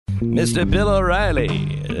Mr. Bill O'Reilly.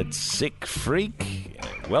 It's Sick Freak.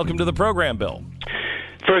 Welcome to the program, Bill.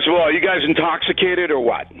 First of all, are you guys intoxicated or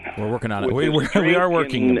what? We're working on it. We are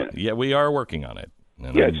working. Yeah, we are working on it.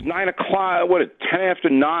 Yeah, it's 9 o'clock. What? 10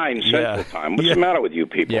 after 9 Central Time. What's the matter with you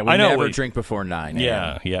people? Yeah, we never drink before 9.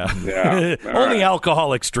 Yeah. Yeah. Only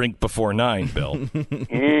alcoholics drink before 9, Bill.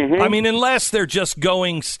 Mm-hmm. I mean, unless they're just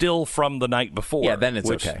going still from the night before. Yeah, then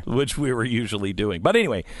it's okay. Which we were usually doing. But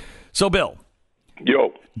anyway, so Bill.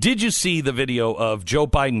 Yo. Did you see the video of Joe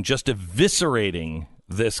Biden just eviscerating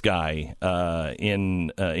this guy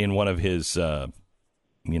in one of his, no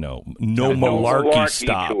malarkey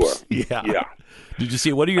stops? Tour. Yeah. Did you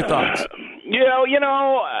see it? What are your thoughts?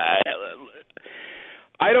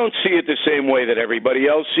 I don't see it the same way that everybody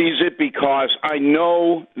else sees it because I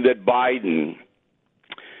know that Biden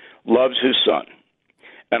loves his son.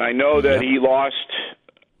 And I know that he lost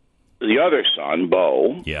the other son,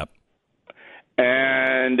 Beau. Yep.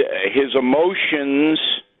 And his emotions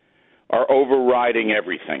are overriding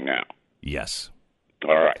everything now. Yes.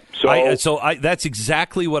 All right. That's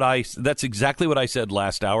exactly what I said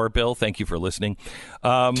last hour, Bill. Thank you for listening.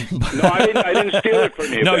 No, I didn't steal it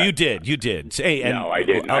from you. No, you did. Hey, and no, I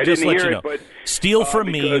didn't. I'll just let you know. But steal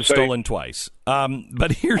from me, you've stolen twice.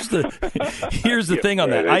 But here's the thing on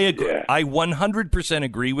that. I agree. Yeah. I 100%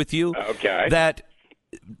 agree with you. Okay. That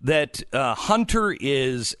Hunter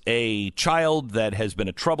is a child that has been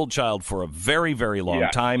a troubled child for a very, very long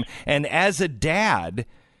time, and as a dad,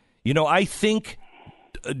 I think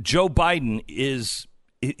Joe Biden is,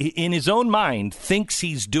 in his own mind, thinks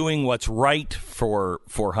he's doing what's right for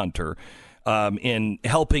Hunter in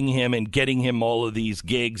helping him and getting him all of these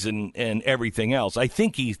gigs and everything else. I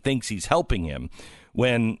think he thinks he's helping him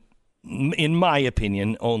when, in my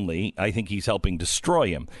opinion only, I think he's helping destroy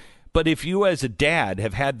him. But if you as a dad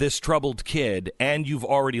have had this troubled kid and you've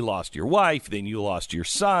already lost your wife, then you lost your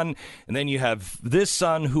son, and then you have this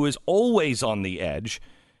son who is always on the edge,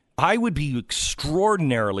 I would be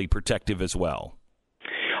extraordinarily protective as well.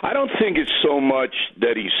 I don't think it's so much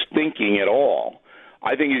that he's thinking at all.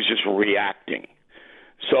 I think he's just reacting.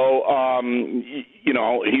 So,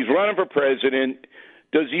 he's running for president.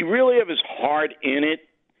 Does he really have his heart in it?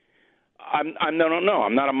 I don't know.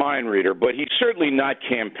 I'm not a mind reader, but he's certainly not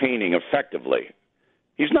campaigning effectively.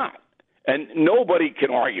 He's not. And nobody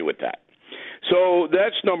can argue with that. So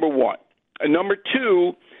that's number one. And number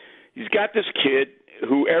two, he's got this kid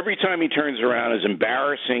who every time he turns around is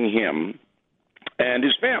embarrassing him and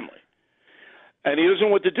his family. And he doesn't know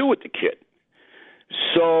what to do with the kid.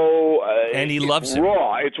 So and he loves him.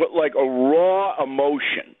 Raw. It's like a raw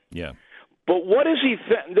emotion. Yeah. But what does he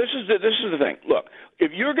think? This is the thing. Look,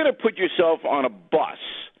 if you're going to put yourself on a bus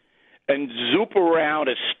and zoop around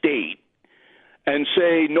a state and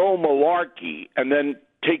say no malarkey and then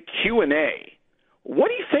take Q&A, what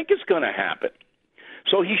do you think is going to happen?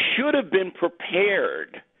 So he should have been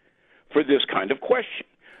prepared for this kind of question.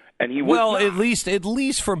 And he was not. at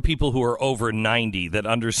least from people who are over 90 that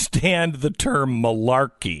understand the term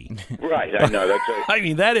malarkey. Right, I know.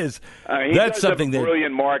 That's something a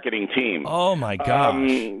brilliant marketing team. Oh my gosh!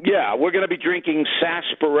 We're going to be drinking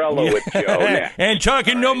sarsaparilla with Joe next. And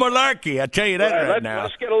talking no malarkey. I tell you that right now.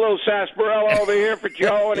 Let's get a little sarsaparilla over here for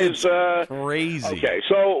Joe and his. Crazy. Okay,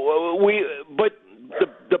 so but.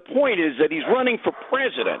 The point is that he's running for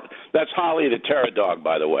president. That's Holly the Terror Dog,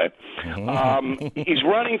 by the way. He's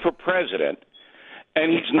running for president,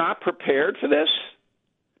 and he's not prepared for this.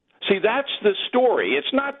 See, that's the story.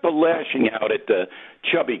 It's not the lashing out at the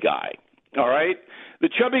chubby guy, all right? The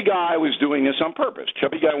chubby guy was doing this on purpose.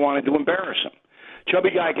 Chubby guy wanted to embarrass him.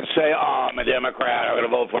 Chubby guy could say, I'm a Democrat, I'm going to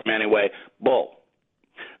vote for him anyway. Bull.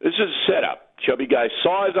 This is a setup. Chubby guy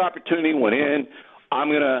saw his opportunity, went in. I'm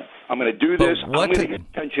gonna do this. I'm gonna get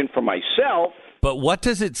attention for myself. But what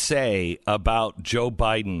does it say about Joe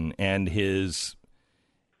Biden and his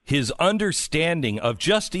understanding of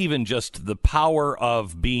just the power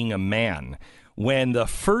of being a man when the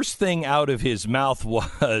first thing out of his mouth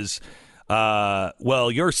was,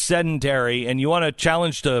 you're sedentary and you want a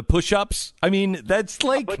challenge to push-ups? I mean, that's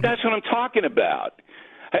like... But that's what I'm talking about.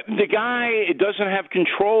 The guy doesn't have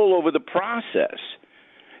control over the process.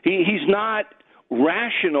 He's not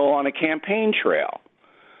rational on a campaign trail.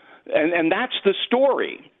 And that's the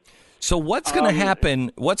story. So what's going to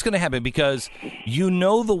happen? What's going to happen? Because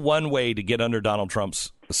the one way to get under Donald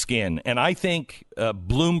Trump's skin, and I think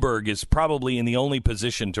Bloomberg is probably in the only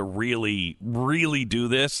position to really, really do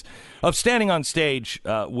this, of standing on stage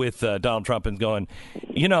with Donald Trump and going,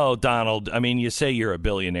 Donald, I mean, you say you're a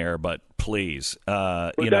billionaire, but please,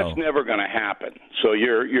 that's never going to happen. So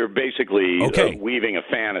you're basically weaving a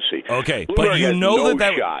fantasy. Okay, Bloomberg but has no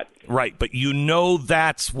shot. Right, but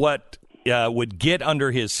that's what would get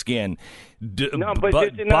under his skin.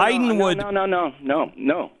 Biden would.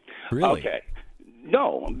 No. Really? Okay.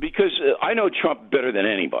 No, because I know Trump better than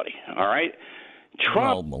anybody. All right,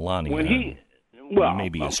 Trump. Well, Melania. When he,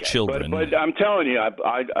 maybe his children. But I'm telling you,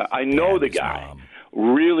 I know the guy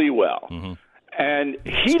really well, and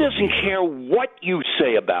he doesn't care what you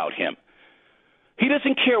say about him. He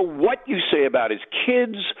doesn't care what you say about his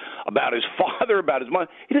kids, about his father, about his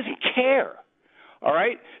mother. He doesn't care. All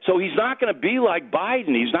right, so he's not going to be like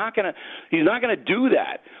Biden. He's not going to do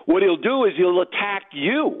that. What he'll do is he'll attack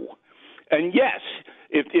you. And yes,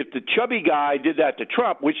 if the chubby guy did that to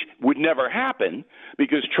Trump, which would never happen,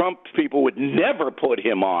 because Trump people would never put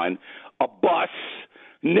him on a bus,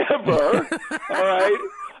 never. All right,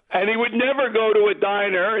 and he would never go to a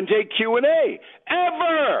diner and take Q&A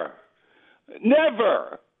ever,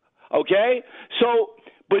 never. Okay, so.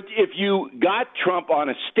 But if you got Trump on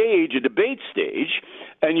a stage, a debate stage,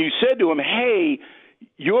 and you said to him, hey,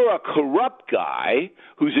 you're a corrupt guy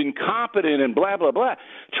who's incompetent and blah, blah, blah,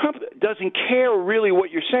 Trump doesn't care really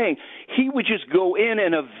what you're saying. He would just go in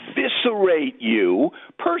and eviscerate you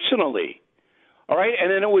personally. All right? And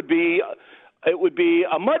then it would be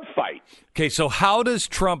a mud fight. Okay, so how does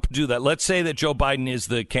Trump do that? Let's say that Joe Biden is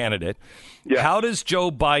the candidate. Yeah. How does Joe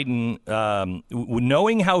Biden,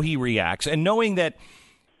 knowing how he reacts and knowing that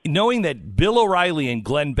Bill O'Reilly and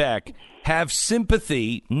Glenn Beck have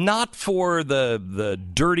sympathy, not for the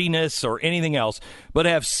dirtiness or anything else, but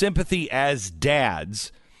have sympathy as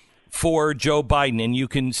dads for Joe Biden, and you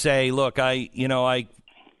can say, look, I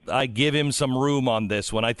give him some room on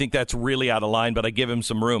this one. I think that's really out of line, but I give him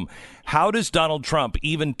some room. How does Donald Trump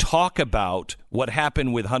even talk about what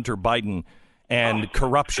happened with Hunter Biden and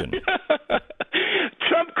corruption?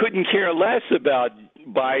 Trump couldn't care less about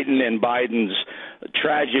Biden and Biden's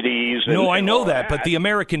tragedies. No, I know that, but the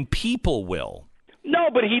American people will. No,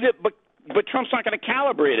 but but Trump's not going to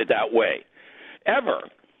calibrate it that way, ever.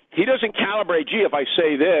 He doesn't calibrate. Gee, if I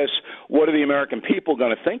say this, what are the American people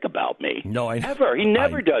going to think about me? No, ever. He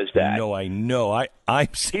never does that. No, I know.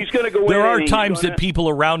 He's going to go. There are times that people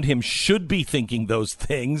around him should be thinking those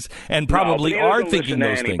things, and probably are thinking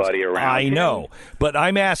those things. I know, but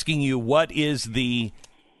I'm asking you, what is the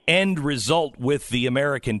end result with the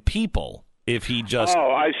American people if he just...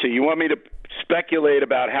 Oh, I see. You want me to speculate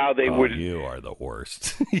about how they would... You are the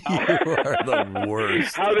worst. You are the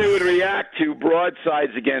worst. How they would react to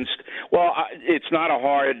broadsides against... Well, it's not a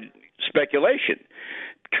hard speculation.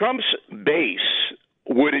 Trump's base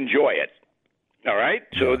would enjoy it. All right?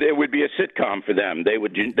 So there would be a sitcom for them.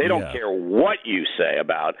 They don't care what you say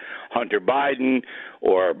about Hunter Biden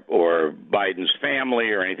or Biden's family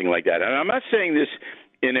or anything like that. And I'm not saying this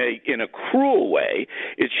in a cruel way.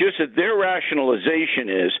 It's just that their rationalization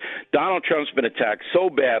is Donald Trump's been attacked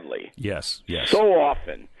so badly, yes, so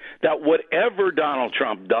often, that whatever Donald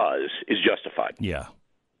Trump does is justified. Yeah.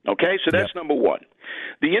 Okay, so that's number one.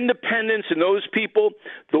 The independents and those people,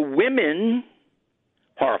 the women,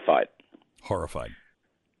 horrified.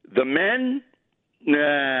 The men,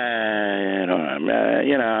 I don't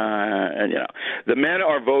know, the men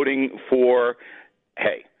are voting for,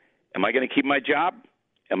 hey, am I going to keep my job?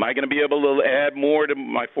 Am I going to be able to add more to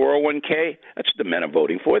my 401k? That's what the men are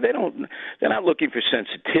voting for. They're not looking for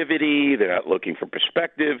sensitivity. They're not looking for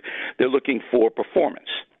perspective. They're looking for performance.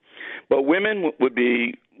 But women would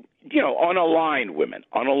be, unaligned women,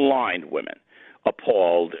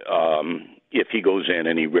 appalled if he goes in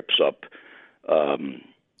and he rips up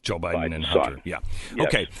Joe Biden and Hunter. Son. Yeah. Yes.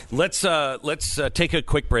 Okay. Let's take a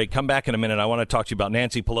quick break. Come back in a minute. I want to talk to you about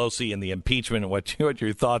Nancy Pelosi and the impeachment and what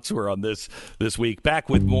your thoughts were on this week. Back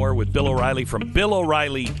with more with Bill O'Reilly from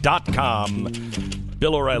BillO'Reilly.com.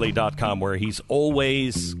 BillO'Reilly.com, where he's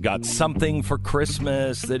always got something for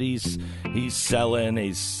Christmas that he's selling.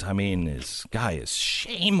 This guy is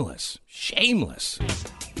shameless.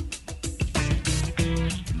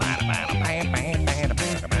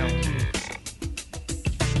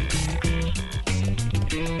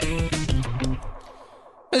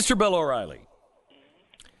 Mr. Bill O'Reilly.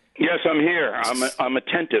 Yes, I'm here. I'm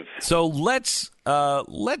attentive. So let's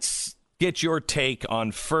get your take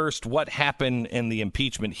on first what happened in the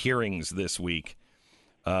impeachment hearings this week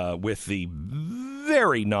with the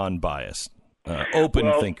very non-biased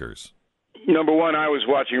open thinkers? Number one, I was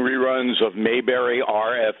watching reruns of Mayberry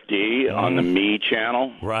RFD on the Me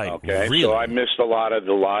channel. Right. Okay. Really? So I missed a lot of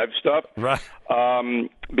the live stuff. Right.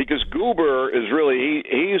 Because Goober is really,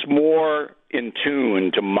 he's more in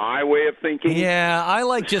tune to my way of thinking. Yeah, I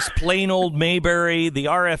like just plain old Mayberry, the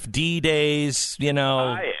RFD days, You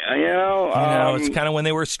know, it's kind of when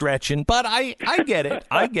they were stretching. But I get it.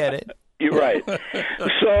 I get it. You're right.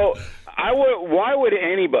 So why would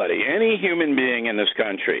anybody, any human being in this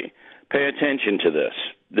country, pay attention to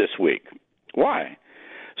this week? Why?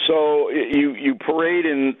 So you parade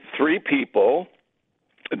in three people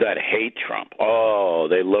that hate Trump. Oh,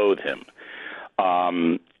 they loathe him.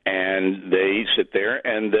 And they sit there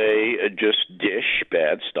and they just dish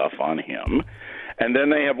bad stuff on him. And then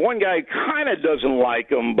they have one guy who kind of doesn't like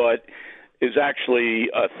him, but is actually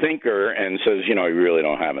a thinker and says, you really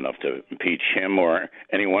don't have enough to impeach him or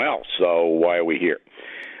anyone else. So why are we here?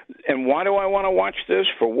 And why do I want to watch this?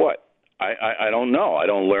 For what? I don't know. I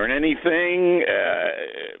don't learn anything.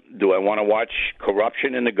 Do I want to watch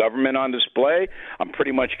corruption in the government on display? I'm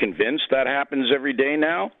pretty much convinced that happens every day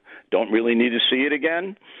now. Don't really need to see it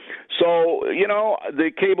again. So,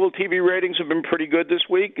 the cable TV ratings have been pretty good this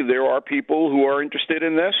week. There are people who are interested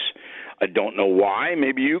in this. I don't know why.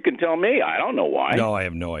 Maybe you can tell me. I don't know why. No, I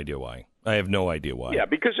have no idea why. Yeah,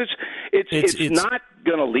 because it's not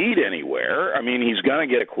going to lead anywhere. I mean, he's going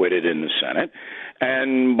to get acquitted in the Senate.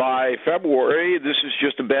 And by February, this is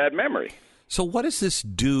just a bad memory. So what does this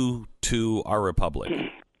do to our republic?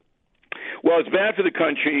 Well, it's bad for the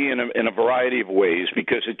country in a variety of ways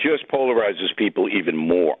because it just polarizes people even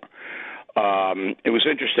more. It was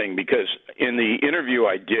interesting because in the interview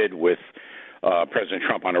I did with President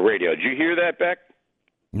Trump on the radio, did you hear that, Beck?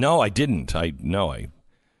 No, I didn't.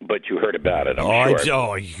 But you heard about it, I'm sure.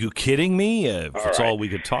 Are you kidding me? That's all we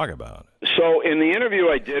could talk about. So in the interview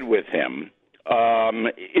I did with him,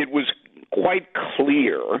 it was quite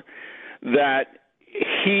clear that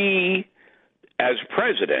he, as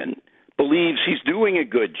president, believes he's doing a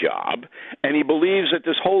good job, and he believes that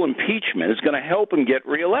this whole impeachment is going to help him get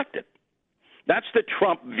reelected. That's the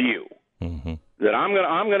Trump view, that I'm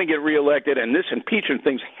going to get reelected, and this impeachment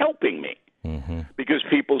thing's helping me because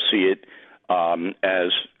people see it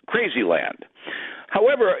as crazy land.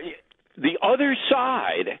 However, the other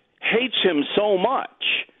side hates him so much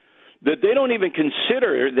that they don't even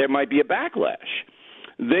consider there might be a backlash.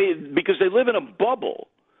 Because they live in a bubble.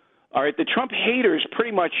 All right, the Trump haters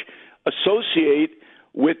pretty much associate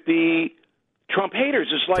with the Trump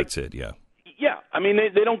haters. It's like that's it, yeah. Yeah, I mean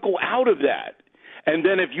they don't go out of that. And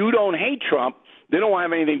then if you don't hate Trump, they don't want to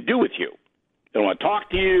have anything to do with you. They don't want to talk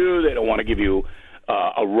to you. They don't want to give you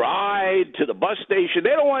a ride to the bus station.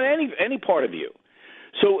 They don't want any part of you.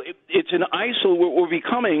 So it's an what we're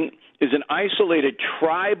becoming is an isolated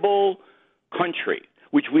tribal country,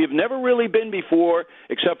 which we have never really been before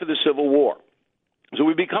except for the Civil War. So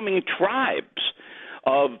we're becoming tribes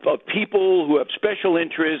of people who have special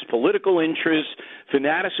interests, political interests,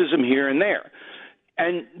 fanaticism here and there.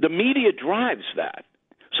 And the media drives that.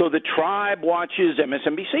 So the tribe watches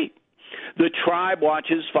MSNBC. The tribe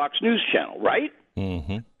watches Fox News Channel, right?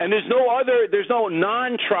 Mm-hmm. And there's no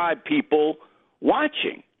non-tribe people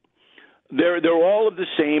watching. They're all of the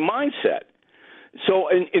same mindset. So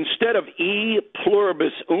instead of e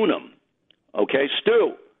pluribus unum, okay,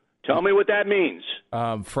 Stu, tell me what that means.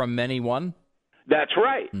 From many one? That's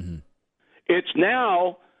right. Mm-hmm. It's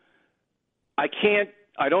now, I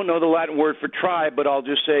don't know the Latin word for tribe, but I'll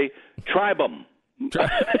just say tribum.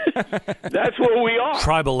 That's what we are.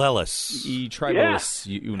 Tribalellis. Tribalellis.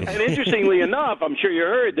 Yeah. And interestingly enough, I'm sure you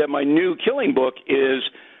heard that my new killing book is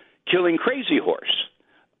Killing Crazy Horse,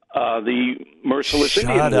 the merciless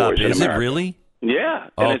Indian wars in America. Is it really? Yeah.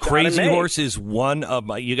 Oh, Crazy Horse is one of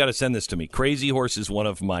my... You got to send this to me. Crazy Horse is one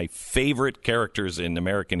of my favorite characters in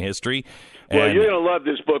American history. Well, you're going to love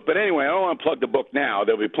this book. But anyway, I don't want to plug the book now.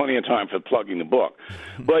 There'll be plenty of time for plugging the book.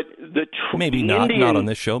 But maybe not. Not on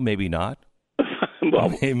this show. Maybe not. Well,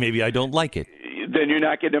 maybe I don't like it. Then you're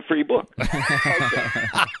not getting a free book.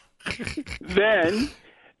 Then,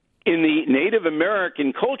 in the Native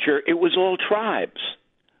American culture, it was all tribes.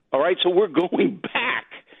 All right? So we're going back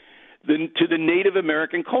to the Native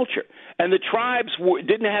American culture. And the tribes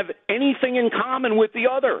didn't have anything in common with the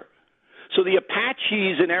other. So the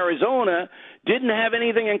Apaches in Arizona didn't have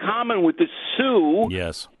anything in common with the Sioux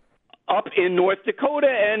up in North Dakota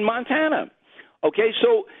and Montana. Okay,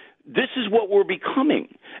 so this is what we're becoming.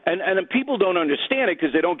 And people don't understand it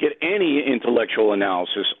because they don't get any intellectual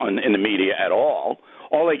analysis in the media at all.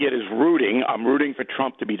 All they get is rooting. I'm rooting for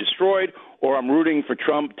Trump to be destroyed, or I'm rooting for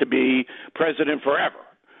Trump to be president forever.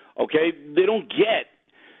 Okay? They don't get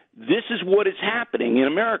this is what is happening in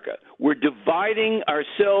America. We're dividing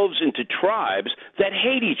ourselves into tribes that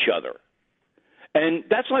hate each other. And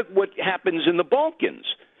that's like what happens in the Balkans.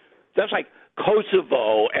 That's like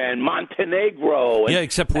Kosovo and Montenegro. And,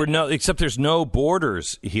 except there's no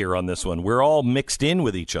borders here on this one. We're all mixed in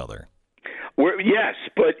with each other. Yes,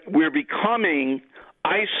 but we're becoming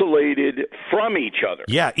isolated from each other.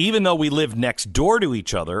 Yeah, even though we live next door to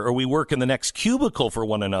each other or we work in the next cubicle for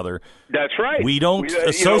one another. That's right. We don't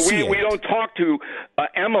associate. We don't talk to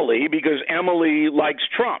Emily because Emily likes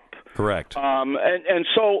Trump. Correct. And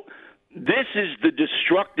so this is the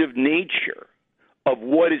destructive nature of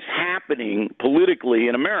what is happening politically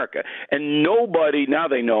in America. And nobody, now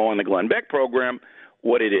they know on the Glenn Beck program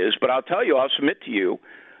what it is, but I'll tell you, I'll submit to you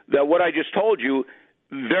that what I just told you,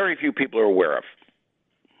 very few people are aware of.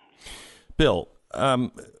 Bill, tell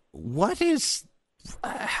me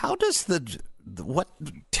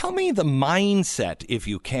the mindset, if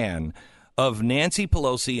you can, of Nancy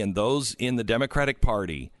Pelosi and those in the Democratic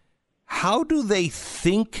Party. How do they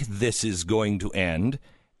think this is going to end,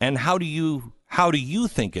 and how do you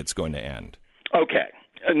think it's going to end? Okay.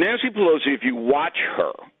 Nancy Pelosi, if you watch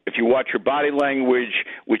her body language,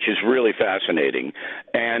 which is really fascinating,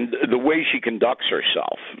 and the way she conducts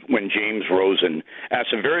herself when James Rosen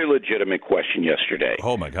asked a very legitimate question yesterday.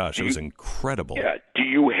 Oh, my gosh, it was incredible. Yeah. Do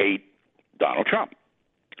you hate Donald Trump?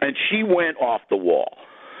 And she went off the wall.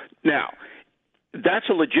 Now, that's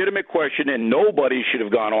a legitimate question, and nobody should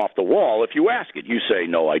have gone off the wall if you ask it. You say,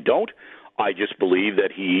 no, I don't. I just believe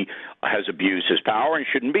that he has abused his power and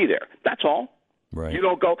shouldn't be there. That's all. Right. You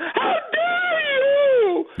don't go, how dare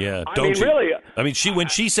you? Yeah, really. I mean, when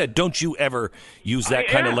she said, don't you ever use that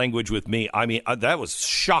kind of language with me, I mean, that was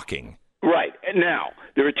shocking. Right. And now,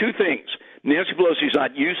 there are two things. Nancy Pelosi's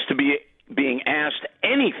not used to being asked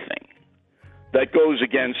anything that goes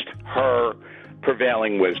against her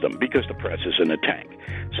prevailing wisdom because the press is in the tank.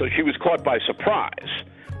 So she was caught by surprise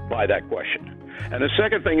by that question. And the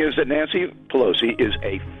second thing is that Nancy Pelosi is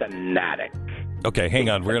a fanatic. Okay, hang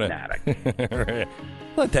on. We're going to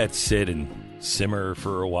let that sit and simmer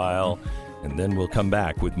for a while, and then we'll come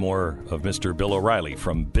back with more of Mr. Bill O'Reilly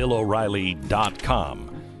from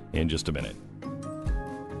BillO'Reilly.com in just a minute.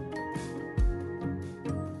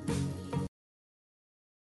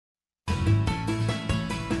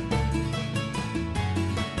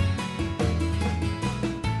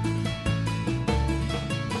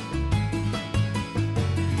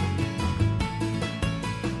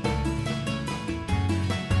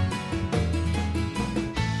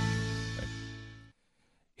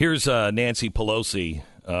 Here's Nancy Pelosi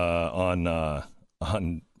on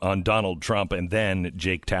Donald Trump and then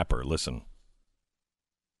Jake Tapper. Listen.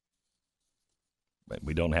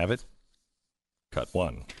 We don't have it? Cut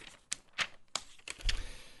one.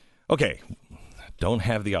 Okay. Don't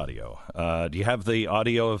have the audio. Do you have the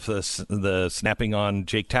audio of the snapping on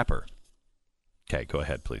Jake Tapper? Okay, go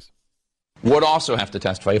ahead, please. Would also have to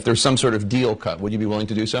testify if there's some sort of deal cut. Would you be willing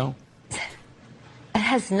to do so? It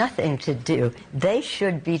has nothing to do. They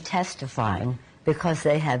should be testifying because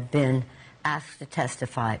they have been asked to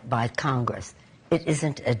testify by Congress. It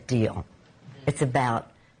isn't a deal. It's about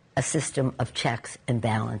a system of checks and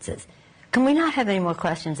balances. Can we not have any more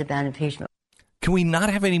questions about impeachment? Can we not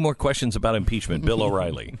have any more questions about impeachment, Bill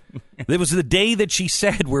O'Reilly? It was the day that she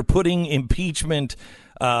said we're putting impeachment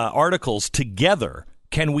articles together.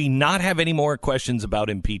 Can we not have any more questions about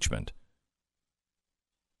impeachment?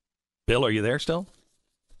 Bill, are you there still?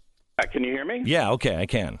 Can you hear me? Yeah, okay, I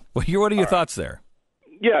can. Well, what are your thoughts there?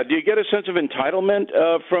 Yeah, do you get a sense of entitlement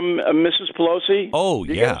from Mrs. Pelosi? Oh,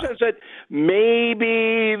 do you yeah. get a sense that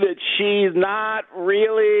maybe that she's not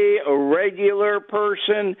really a regular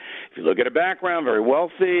person? If you look at her background, very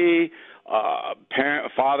wealthy,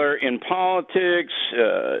 father in politics,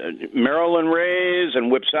 Maryland raised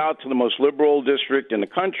and whips out to the most liberal district in the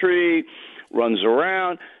country, runs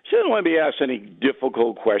around. She doesn't want to be asked any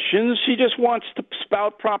difficult questions. She just wants to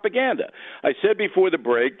spout propaganda. I said before the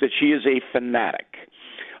break that she is a fanatic.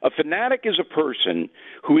 A fanatic is a person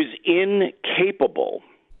who is incapable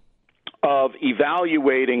of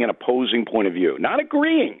evaluating an opposing point of view, not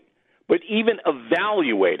agreeing, but even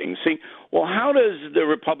evaluating. See, well, how does the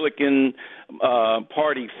Republican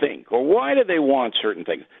Party think? Or why do they want certain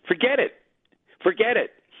things? Forget it. Forget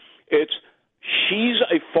it. She's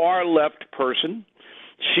a far-left person.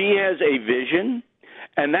 She has a vision,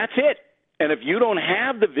 and that's it. And if you don't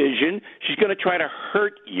have the vision, she's going to try to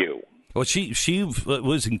hurt you. Well, she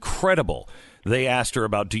was incredible. They asked her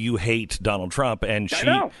about, do you hate Donald Trump? And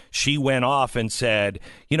she went off and said,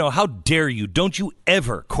 how dare you? Don't you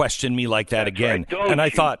ever question me like that again. Right. And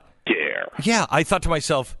I thought, dare. Yeah, I thought to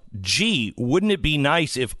myself, gee, wouldn't it be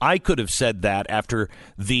nice if I could have said that after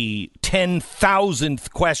the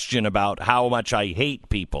 10,000th question about how much I hate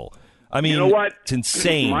people? I mean, you know what? It's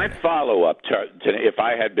insane. My follow-up to if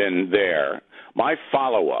I had been there, my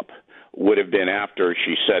follow-up would have been after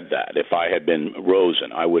she said that. If I had been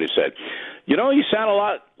Rosen, I would have said, you sound a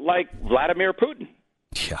lot like Vladimir Putin.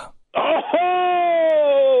 Yeah.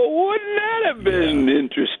 Oh, wouldn't that have been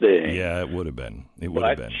interesting? Yeah, it would have been. It would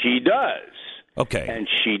have been. She does. Okay. And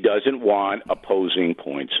she doesn't want opposing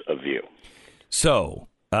points of view. So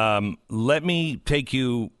let me take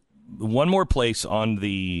you one more place on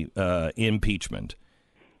the impeachment.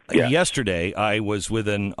 Yes. Yesterday, I was with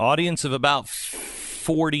an audience of about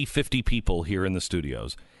 40, 50 people here in the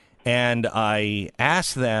studios, and I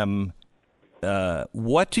asked them,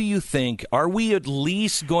 what do you think? Are we at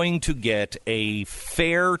least going to get a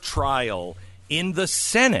fair trial in the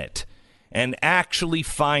Senate and actually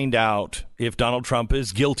find out if Donald Trump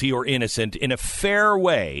is guilty or innocent in a fair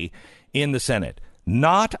way in the Senate?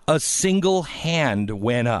 Not a single hand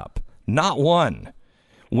went up. Not one.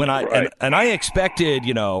 Right. And I expected,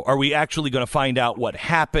 are we actually going to find out what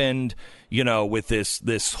happened, with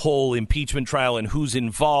this whole impeachment trial and who's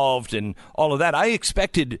involved and all of that? I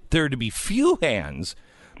expected there to be few hands.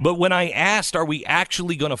 But when I asked, are we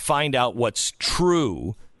actually going to find out what's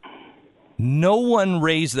true? No one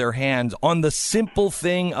raised their hands on the simple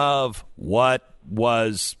thing of what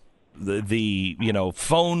was the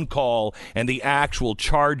phone call and the actual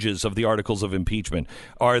charges of the articles of impeachment.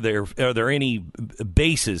 Are there any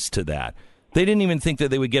bases to that? They didn't even think that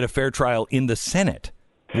they would get a fair trial in the Senate.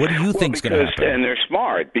 What do you think's going to happen? And they're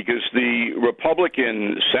smart because the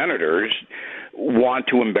Republican senators want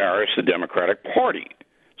to embarrass the Democratic Party,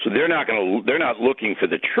 so they're not looking for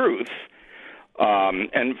the truth.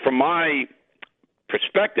 And from my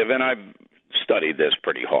perspective, and I've studied this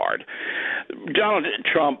pretty hard, Donald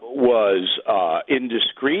Trump was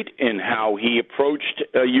indiscreet in how he approached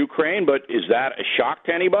Ukraine, but is that a shock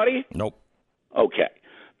to anybody? Nope. Okay.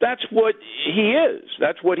 That's what he is.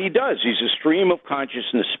 That's what he does. He's a stream of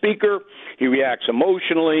consciousness speaker. He reacts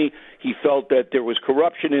emotionally. He felt that there was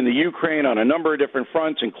corruption in the Ukraine on a number of different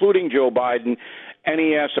fronts, including Joe Biden, and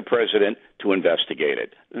he asked the president to investigate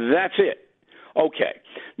it. That's it. Okay.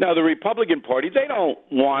 Now, the Republican Party, they've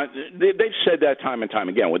said that time and time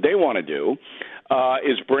again. What they want to do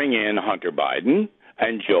is bring in Hunter Biden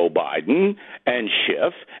and Joe Biden and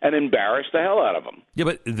Schiff and embarrass the hell out of them. Yeah,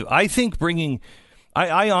 but I think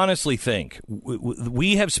I honestly think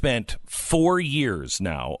we have spent 4 years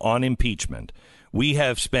now on impeachment. We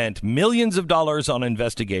have spent millions of dollars on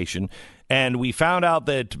investigation, and we found out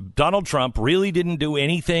that Donald Trump really didn't do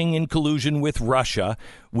anything in collusion with Russia.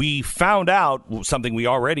 We found out something we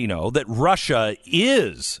already know, that Russia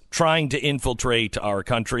is trying to infiltrate our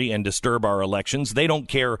country and disturb our elections. They don't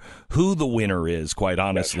care who the winner is, quite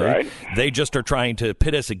honestly. That's right. They just are trying to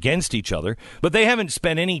pit us against each other. But they haven't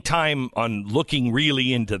spent any time on looking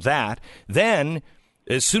really into that. Then,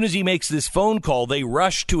 as soon as he makes this phone call, they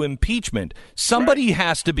rush to impeachment. Somebody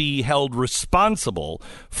has to be held responsible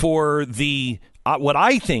for the what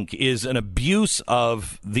I think is an abuse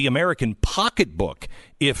of the American pocketbook,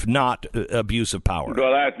 if not abuse of power.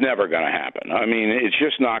 Well, that's never going to happen. I mean, it's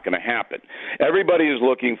just not going to happen. Everybody is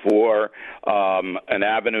looking for an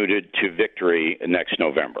avenue to victory next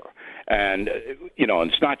November. And,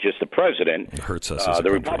 it's not just the president. It hurts us.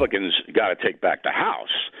 The Republicans got to take back the House.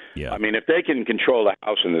 Yeah. I mean, if they can control the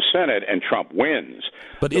House and the Senate and Trump wins.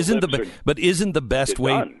 But isn't the best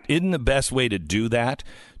way to do that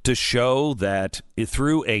to show that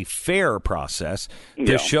through a fair process,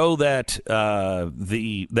 to show that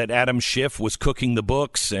that Adam Schiff was cooking the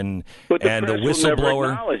books and the whistleblower will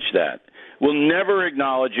never acknowledge that. We'll never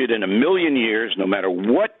acknowledge it in a million years, no matter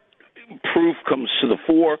what proof comes to the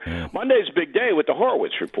fore. Yeah. Monday's a big day with the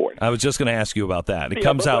Horowitz report. I was just going to ask you about that. It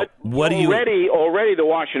comes out. Already the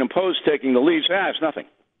Washington Post taking the lead. It's nothing.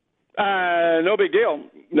 No big deal.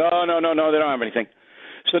 No. They don't have anything.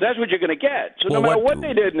 So that's what you're going to get. So no matter what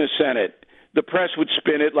they did in the Senate, the press would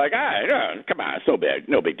spin it like, come on, it's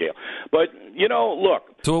no big deal. But look.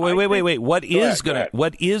 So wait. What is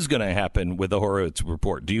going to happen with the Horowitz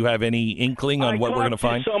report? Do you have any inkling on what we're going to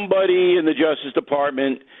find? Somebody in the Justice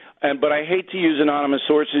Department. But I hate to use anonymous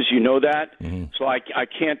sources, you know that. Mm-hmm. So I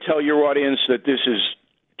can't tell your audience that this is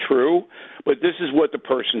true, but this is what the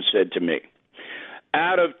person said to me.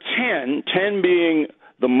 Out of 10 being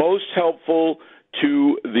the most helpful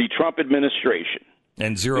to the Trump administration.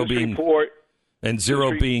 And zero being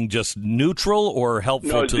just neutral or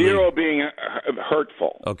helpful to zero being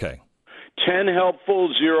hurtful. Okay. 10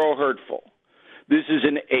 helpful, 0 hurtful. This is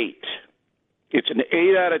an 8. It's an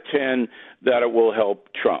 8 out of 10 that it will help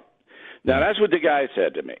Trump. Now, that's what the guy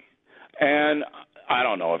said to me. And I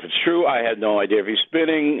don't know if it's true. I had no idea if he's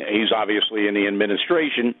spinning. He's obviously in the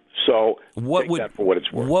administration, so take that for what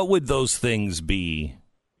it's worth. What would those things be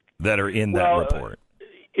that are in that report?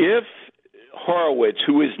 If Horowitz,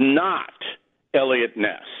 who is not Elliot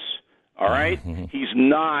Ness, all right, he's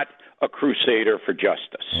not a crusader for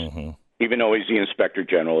justice, even though he's the Inspector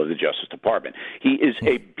General of the Justice Department. He is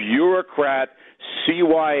a bureaucrat,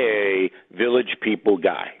 CYA, village people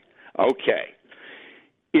guy. Okay.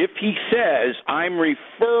 If he says, I'm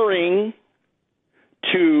referring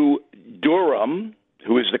to Durham,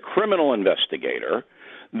 who is the criminal investigator,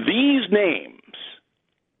 these names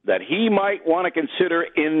that he might want to consider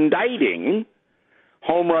indicting,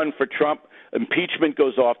 home run for Trump, impeachment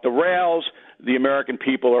goes off the rails, the American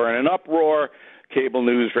people are in an uproar, cable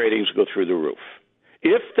news ratings go through the roof.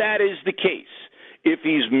 If that is the case, if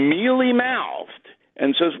he's mealy-mouthed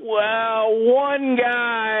and says, well, one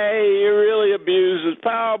guy really abused his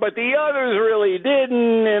power, but the others really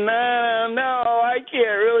didn't, and I don't know, I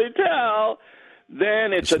can't really tell,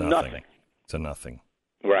 then it's a nothing. It's a nothing.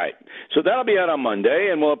 Right. So that'll be out on Monday,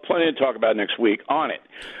 and we'll have plenty to talk about next week on it.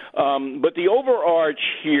 But the overarch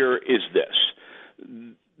here is this.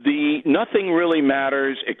 Nothing really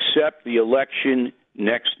matters except the election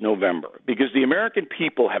next November, because the American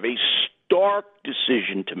people have a stark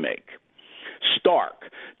decision to make.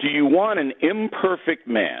 Stark. Do you want an imperfect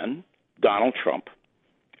man, Donald Trump,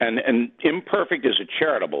 and imperfect is a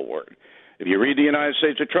charitable word. If you read the United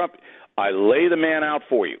States of Trump, I lay the man out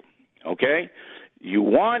for you, okay? You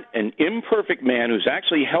want an imperfect man who's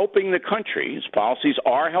actually helping the country. His policies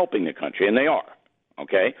are helping the country, and they are,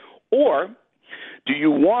 okay? Or do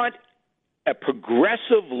you want a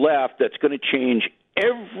progressive left that's going to change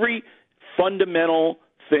every fundamental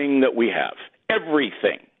thing that we have?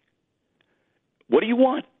 Everything. What do you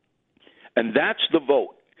want? And that's the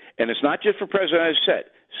vote. And it's not just for president, as I said.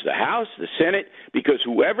 It's the House, the Senate, because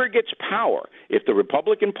whoever gets power, if the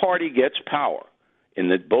Republican Party gets power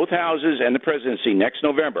in both houses and the presidency next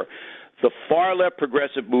November, the far-left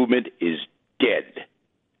progressive movement is dead,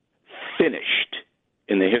 finished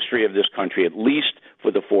in the history of this country, at least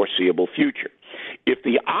for the foreseeable future. If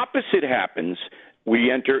the opposite happens,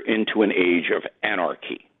 we enter into an age of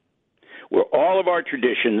anarchy, where all of our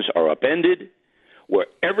traditions are upended, where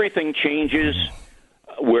everything changes,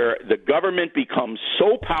 where the government becomes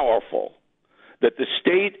so powerful that the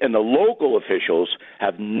state and the local officials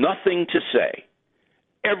have nothing to say.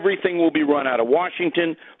 Everything will be run out of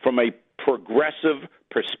Washington from a progressive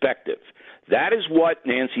perspective. That is what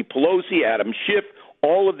Nancy Pelosi, Adam Schiff,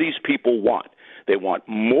 all of these people want. They want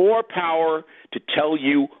more power to tell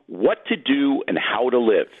you what to do and how to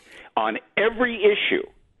live. On every issue,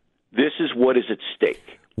 this is what is at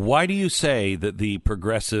stake. Why do you say that the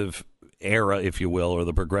progressive era, if you will, or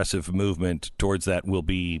the progressive movement towards that will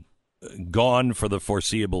be gone for the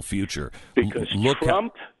foreseeable future? Because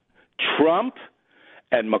Trump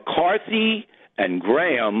and McCarthy and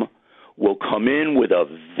Graham will come in with a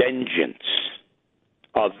vengeance,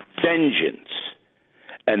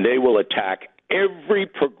 and they will attack every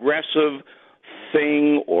progressive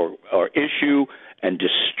thing or issue and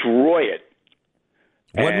destroy it.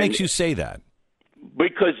 What makes you say that?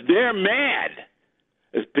 Because they're mad,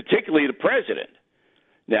 particularly the president.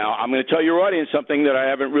 Now, I'm going to tell your audience something that I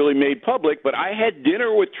haven't really made public, but I had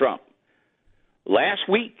dinner with Trump last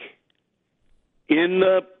week in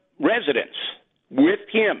the residence with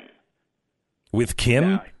him. With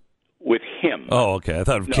Kim? With him. Oh, okay. I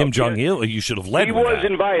thought Kim Jong-il, you should have led he with was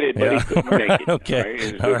that. Invited, but he couldn't make it.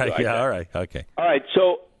 Okay. All right. Yeah, all right. Okay. All right.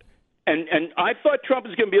 So, and I thought Trump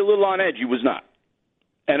was going to be a little on edge. He was not.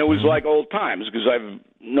 And it was like old times, because I've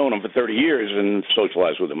known him for 30 years and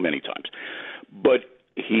socialized with him many times. But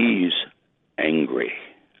he's angry.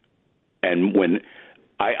 And when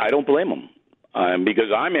I don't blame him,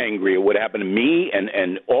 because I'm angry at what happened to me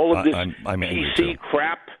and all of this PC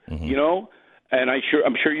crap, you know, and I'm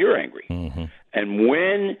sure you're angry. And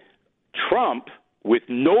when Trump, with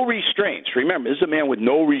no restraints, remember, this is a man with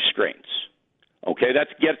no restraints, okay, that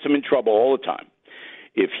gets him in trouble all the time.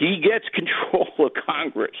 If he gets control of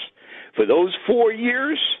Congress for those 4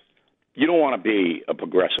 years, you don't want to be a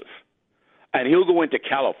progressive. And he'll go into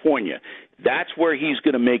California. That's where he's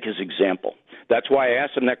going to make his example. That's why I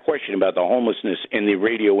asked him that question about the homelessness in the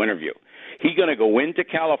radio interview. He's going to go into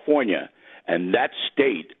California, and that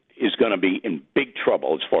state is going to be in big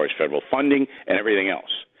trouble as far as federal funding and everything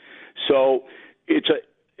else. So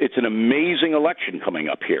it's an amazing election coming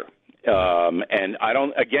up here. And I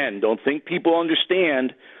don't think people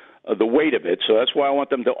understand the weight of it. So that's why I want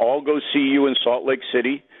them to all go see you in Salt Lake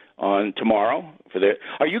City on tomorrow.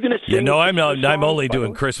 Are you going to sing? Yeah, no, I'm not. I'm only by the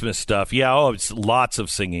doing way? Christmas stuff. Yeah, it's lots of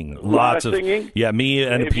singing. Lot of singing? Yeah, me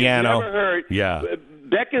and If piano. you've never heard, Yeah.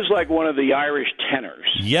 Beck is like one of the Irish tenors.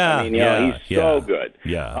 Yeah, I mean, he's so good.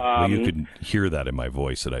 Yeah, well, you could hear that in my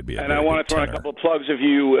voice that I'd be. And I want to throw in a couple of plugs, if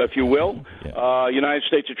you will. United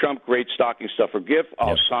States of Trump, great stocking stuffer gift.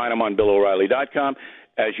 I'll sign them on BillO'Reilly.com.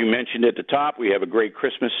 As you mentioned at the top, we have a great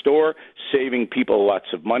Christmas store, saving people lots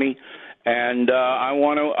of money. And I'm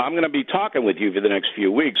going to be talking with you for the next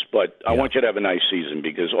few weeks, but I want you to have a nice season,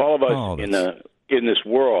 because all of us in this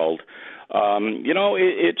world,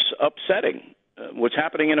 it's upsetting. What's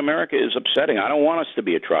happening in America is upsetting. I don't want us to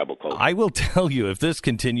be a tribal culture. I will tell you, if this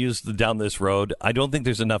continues down this road, I don't think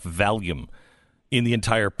there's enough Valium on the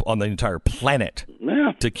entire planet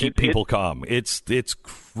to keep people calm. It's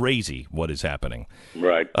crazy what is happening.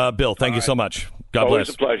 Right. Bill, thank you so much. God Always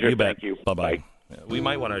bless. a pleasure. You bet. Thank you. Bye-bye. Bye. We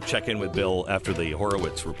might want to check in with Bill after the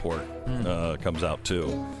Horowitz report comes out,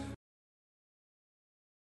 too.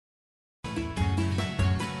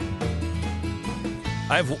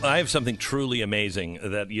 I have something truly amazing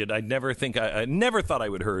that I never thought I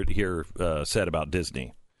would hear said about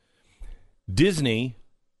Disney. Disney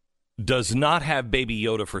does not have Baby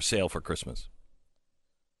Yoda for sale for Christmas.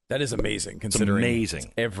 That is amazing, considering it's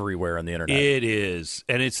everywhere on the internet. It is,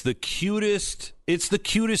 and it's the cutest. It's the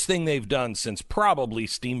cutest thing they've done since probably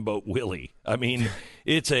Steamboat Willie. I mean,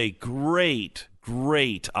 it's a great,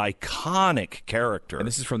 iconic character. And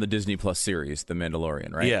this is from the Disney Plus series, The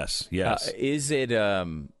Mandalorian, right? Yes. Is it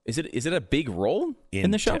a big role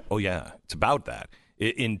in the show? Oh yeah, it's about that.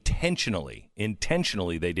 Intentionally,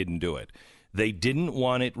 they didn't do it. They didn't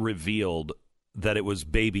want it revealed that it was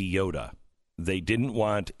Baby Yoda. They didn't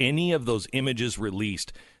want any of those images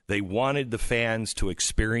released. They wanted the fans to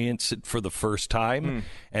experience it for the first time,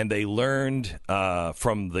 and they learned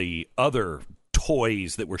from the other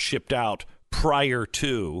toys that were shipped out prior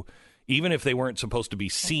to, even if they weren't supposed to be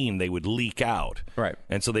seen, they would leak out. Right.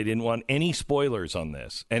 And so they didn't want any spoilers on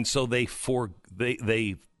this. And so they just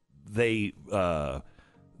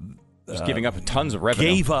giving up tons of revenue.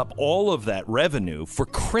 Gave up all of that revenue for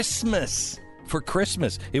Christmas.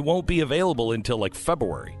 It won't be available until like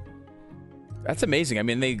February. That's amazing. I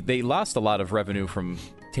mean, they lost a lot of revenue from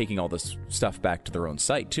taking all this stuff back to their own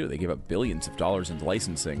site, too. They gave up billions of dollars in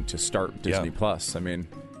licensing to start Disney Plus. I mean,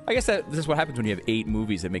 I guess this is what happens when you have 8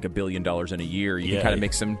 movies that make $1 billion in a year. You can kind of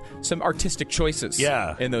make some artistic choices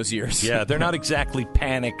in those years. Yeah, they're not exactly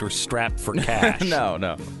panicked or strapped for cash. No.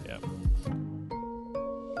 Yeah.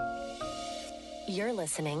 You're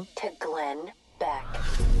listening to Glenn Beck.